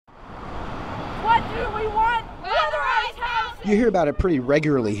do we want? Weatherized housing! You hear about it pretty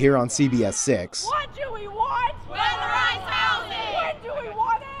regularly here on CBS 6. What do we want? Weatherized housing! When do we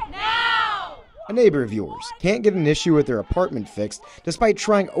want it? Now! A neighbor of yours can't get an issue with their apartment fixed despite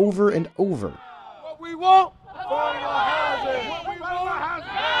trying over and over. What we want? Affordable housing! What we want?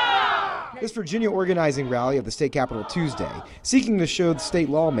 Now! This Virginia organizing rally at the state capitol Tuesday, seeking to show the state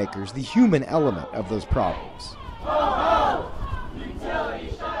lawmakers the human element of those problems.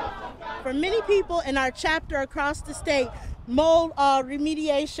 For many people in our chapter across the state, mold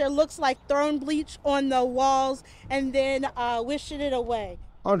remediation looks like throwing bleach on the walls and then wishing it away.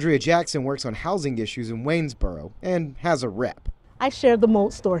 Andrea Jackson works on housing issues in Waynesboro and has a rep. I share the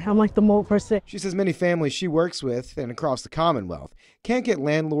mold story. I'm like the mold person. She says many families she works with and across the Commonwealth can't get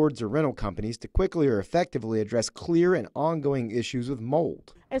landlords or rental companies to quickly or effectively address clear and ongoing issues with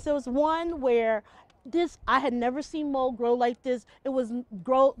mold. And so it's one where I had never seen mold grow like this. It was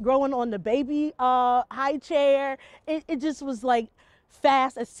growing on the baby high chair. It just was like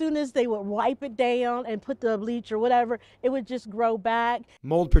fast. As soon as they would wipe it down and put the bleach or whatever, it would just grow back.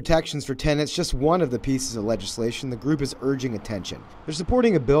 Mold protections for tenants, just one of the pieces of legislation the group is urging attention. They're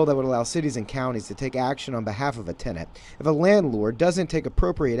supporting a bill that would allow cities and counties to take action on behalf of a tenant if a landlord doesn't take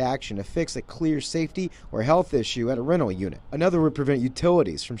appropriate action to fix a clear safety or health issue at a rental unit. Another would prevent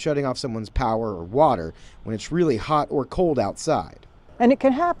utilities from shutting off someone's power or water when it's really hot or cold outside. And it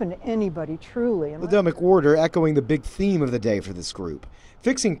can happen to anybody, truly. Liddell McWhorter echoing the big theme of the day for this group.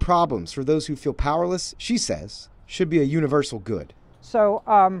 Fixing problems for those who feel powerless, she says, should be a universal good. So,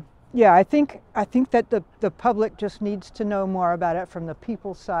 yeah, I think that the public just needs to know more about it from the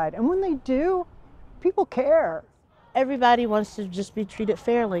people's side. And when they do, people care. Everybody wants to just be treated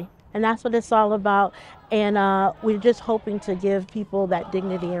fairly. And that's what it's all about. And we're just hoping to give people that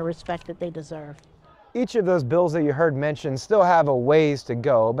dignity and respect that they deserve. Each of those bills that you heard mentioned still have a ways to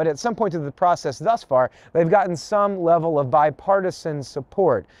go, but at some point through the process thus far, they've gotten some level of bipartisan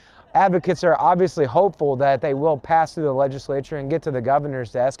support. Advocates are obviously hopeful that they will pass through the legislature and get to the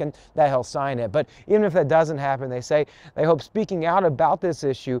governor's desk and that he'll sign it. But even if that doesn't happen, they say they hope speaking out about this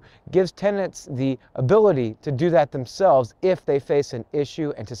issue gives tenants the ability to do that themselves if they face an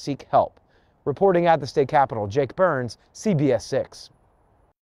issue and to seek help. Reporting at the state capitol, Jake Burns, CBS 6.